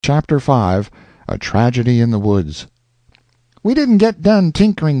Chapter 5 A Tragedy in the Woods. We didn't get done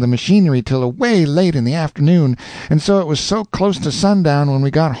tinkering the machinery till away late in the afternoon, and so it was so close to sundown when we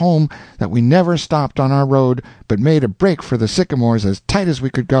got home that we never stopped on our road, but made a break for the sycamores as tight as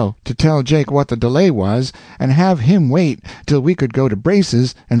we could go, to tell Jake what the delay was, and have him wait till we could go to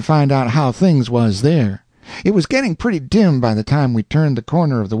Brace's and find out how things was there. It was getting pretty dim by the time we turned the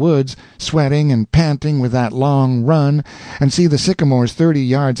corner of the woods, sweating and panting with that long run, and see the sycamores 30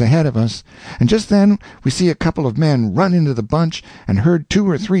 yards ahead of us, and just then we see a couple of men run into the bunch and heard 2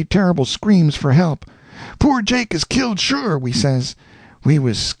 or 3 terrible screams for help. "Poor Jake is killed sure," we says. We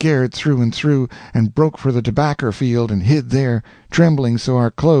was scared through and through, and broke for the tobaccer field and hid there, trembling so our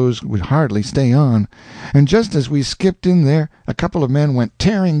clothes would hardly stay on. And just as we skipped in there, a couple of men went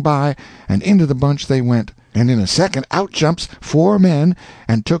tearing by, and into the bunch they went, and in a second out jumps 4 men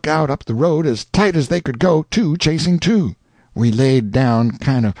and took out up the road as tight as they could go, 2 chasing 2. We laid down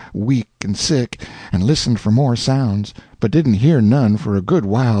kind of weak and sick, and listened for more sounds, but didn't hear none for a good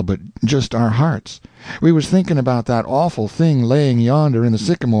while but just our hearts. We was thinking about that awful thing laying yonder in the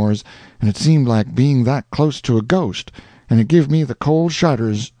sycamores, and it seemed like being that close to a ghost, and it give me the cold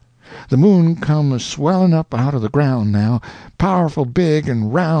shudders. The moon come a-swelling up out of the ground now, powerful big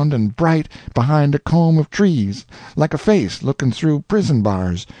and round and bright behind a comb of trees, like a face looking through prison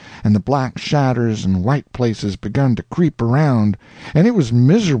bars, and the black shadders and white places begun to creep around, and it was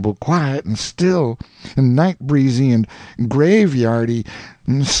miserable quiet and still, and night breezy and graveyardy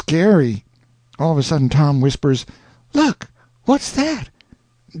and scary. All of a sudden Tom whispers, "Look! What's that?"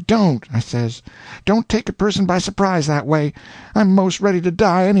 "Don't," I says. "Don't take a person by surprise that way. I'm most ready to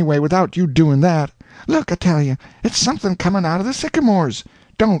die anyway without you doing that. Look, I tell you, it's something coming out of the sycamores.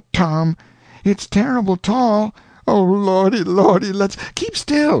 Don't, Tom. It's terrible tall. Oh, lordy, lordy, let's keep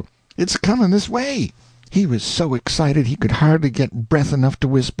still. It's coming this way." He was so excited he could hardly get breath enough to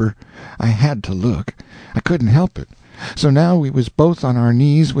whisper. I had to look. I couldn't help it. So now we was both on our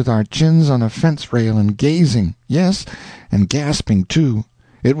knees with our chins on a fence rail and gazing, yes, and gasping too.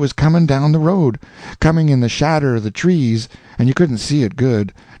 It was coming down the road, coming in the shadder of the trees, and you couldn't see it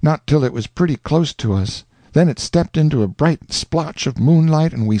good, not till it was pretty close to us. Then it stepped into a bright splotch of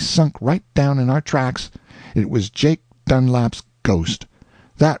moonlight, and we sunk right down in our tracks. It was Jake Dunlap's ghost.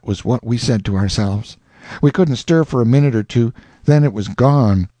 That was what we said to ourselves. We couldn't stir for a minute or two, then it was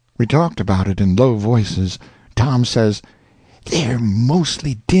gone. We talked about it in low voices. Tom says, "They're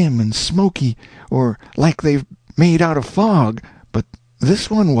mostly dim and smoky, or like they've made out of fog, but this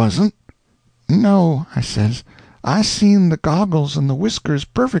one wasn't." "No," I says, "I seen the goggles and the whiskers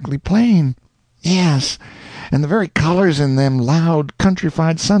perfectly plain." "Yes, and the very colors in them loud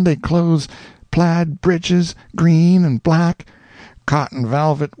countrified Sunday clothes, plaid breeches, green and black, cotton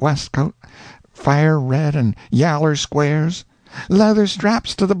velvet waistcoat, fire red and yaller squares, leather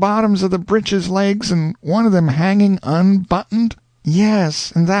straps to the bottoms of the breeches legs, and one of them hanging unbuttoned.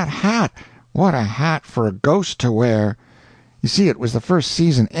 Yes, and that hat, what a hat for a ghost to wear! You see, it was the first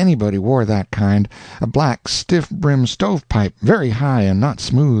season anybody wore that kind, a black stiff-brim stovepipe, very high and not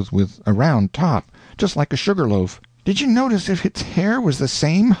smooth, with a round top, just like a sugar loaf. Did you notice if its hair was the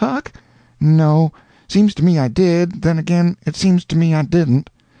same, Huck?" "No. Seems to me I did, then again it seems to me I didn't."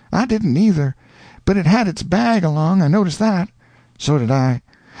 "I didn't either. But it had its bag along, I noticed that." "So did I.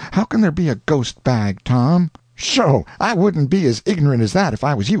 How can there be a ghost bag, Tom?" "Sho! I wouldn't be as ignorant as that if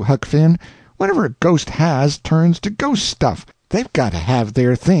I was you, Huck Finn. Whatever a ghost has turns to ghost stuff. They've got to have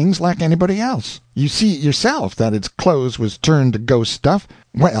their things like anybody else. You see yourself that its clothes was turned to ghost stuff.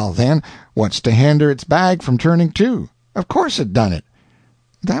 Well, then, what's to hinder its bag from turning too? Of course it done it."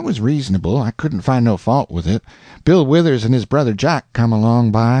 That was reasonable. I couldn't find no fault with it. Bill Withers and his brother Jack come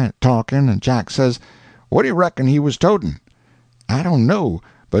along by, talking, and Jack says, "What do you reckon he was toting?" "I don't know,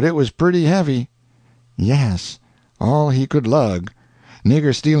 but it was pretty heavy." "Yes, all he could lug.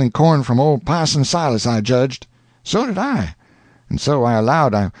 Nigger stealing corn from old Parson Silas, I judged." "So did I. And so I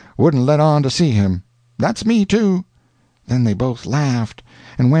allowed I wouldn't let on to see him. That's me, too." Then they both laughed,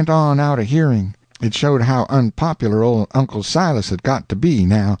 and went on out of hearing. It showed how unpopular old Uncle Silas had got to be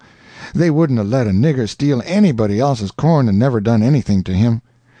now. They wouldn't have let a nigger steal anybody else's corn and never done anything to him.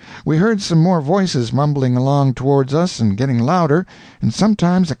 We heard some more voices mumbling along towards us and getting louder, and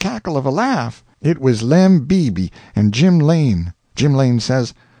sometimes a cackle of a laugh. It was Lem Beebe and Jim Lane. Jim Lane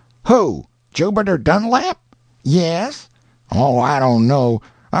says, "Who? Jubiter Dunlap?" "Yes." "Oh, I don't know.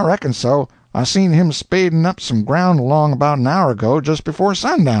 I reckon so. I seen him spading up some ground along about an hour ago, just before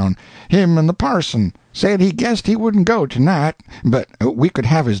sundown. Him and the parson. Said he guessed he wouldn't go tonight, but we could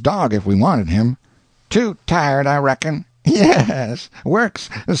have his dog if we wanted him." "Too tired, I reckon." "Yes, works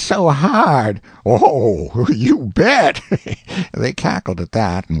so hard." "Oh, you bet!" They cackled at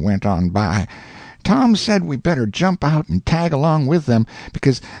that, and went on by. Tom said we better jump out and tag along with them,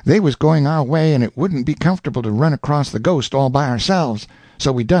 because they was going our way and it wouldn't be comfortable to run across the ghost all by ourselves.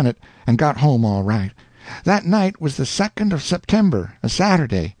 So we done it, and got home all right. That night was the 2nd of September, a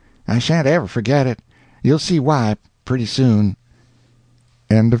Saturday. I shan't ever forget it. You'll see why, pretty soon.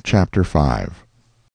 End of chapter 5.